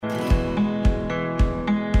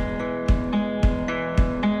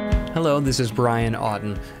Hello, this is Brian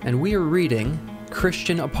Auden, and we are reading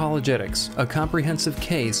Christian Apologetics, A Comprehensive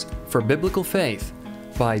Case for Biblical Faith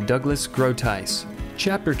by Douglas Groothuis.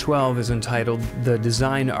 Chapter 12 is entitled The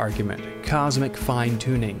Design Argument, Cosmic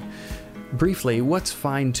Fine-Tuning. Briefly, what's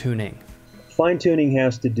fine-tuning? Fine-tuning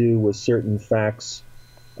has to do with certain facts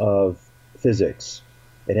of physics.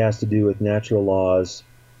 It has to do with natural laws,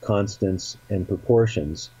 constants, and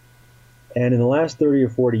proportions. And in the last 30 or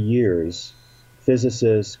 40 years,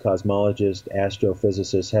 physicists, cosmologists,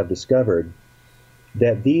 astrophysicists have discovered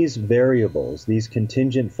that these variables, these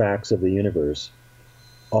contingent facts of the universe,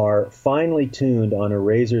 are finely tuned on a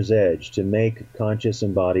razor's edge to make conscious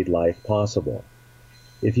embodied life possible.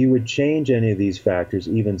 If you would change any of these factors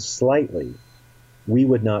even slightly, we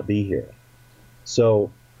would not be here. So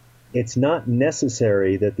it's not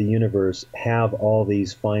necessary that the universe have all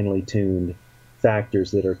these finely tuned factors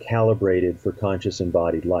that are calibrated for conscious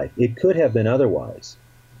embodied life. It could have been otherwise,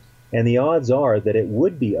 and the odds are that it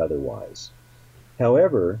would be otherwise.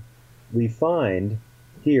 However, we find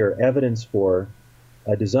here evidence for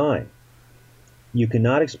a design. You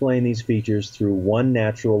cannot explain these features through one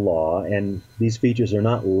natural law, and these features are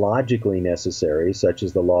not logically necessary, such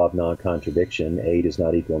as the law of non-contradiction, A does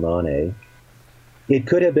not equal non-A. It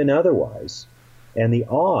could have been otherwise, and the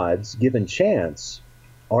odds, given chance,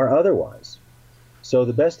 are otherwise. So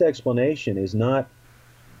the best explanation is not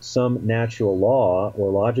some natural law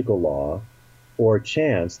or logical law or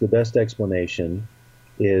chance. The best explanation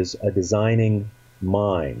is a designing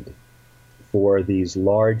mind for these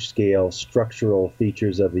large-scale structural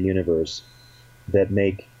features of the universe that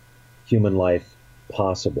make human life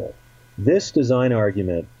possible. This design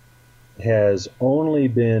argument has only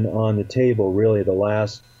been on the table really the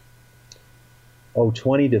last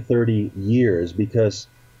 20 to 30 years, because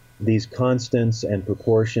these constants and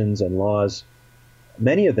proportions and laws,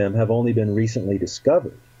 many of them have only been recently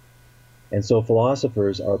discovered. And so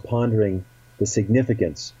philosophers are pondering the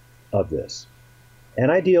significance of this.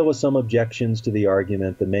 And I deal with some objections to the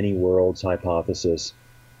argument, the many worlds hypothesis,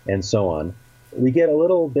 and so on. We get a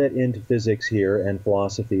little bit into physics here and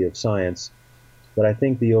philosophy of science, but I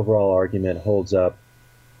think the overall argument holds up,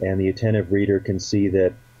 and the attentive reader can see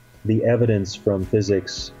that the evidence from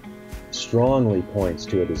physics strongly points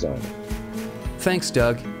to a design. Thanks,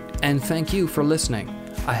 Doug, and thank you for listening.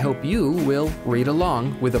 I hope you will read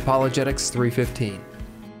along with Apologetics 315.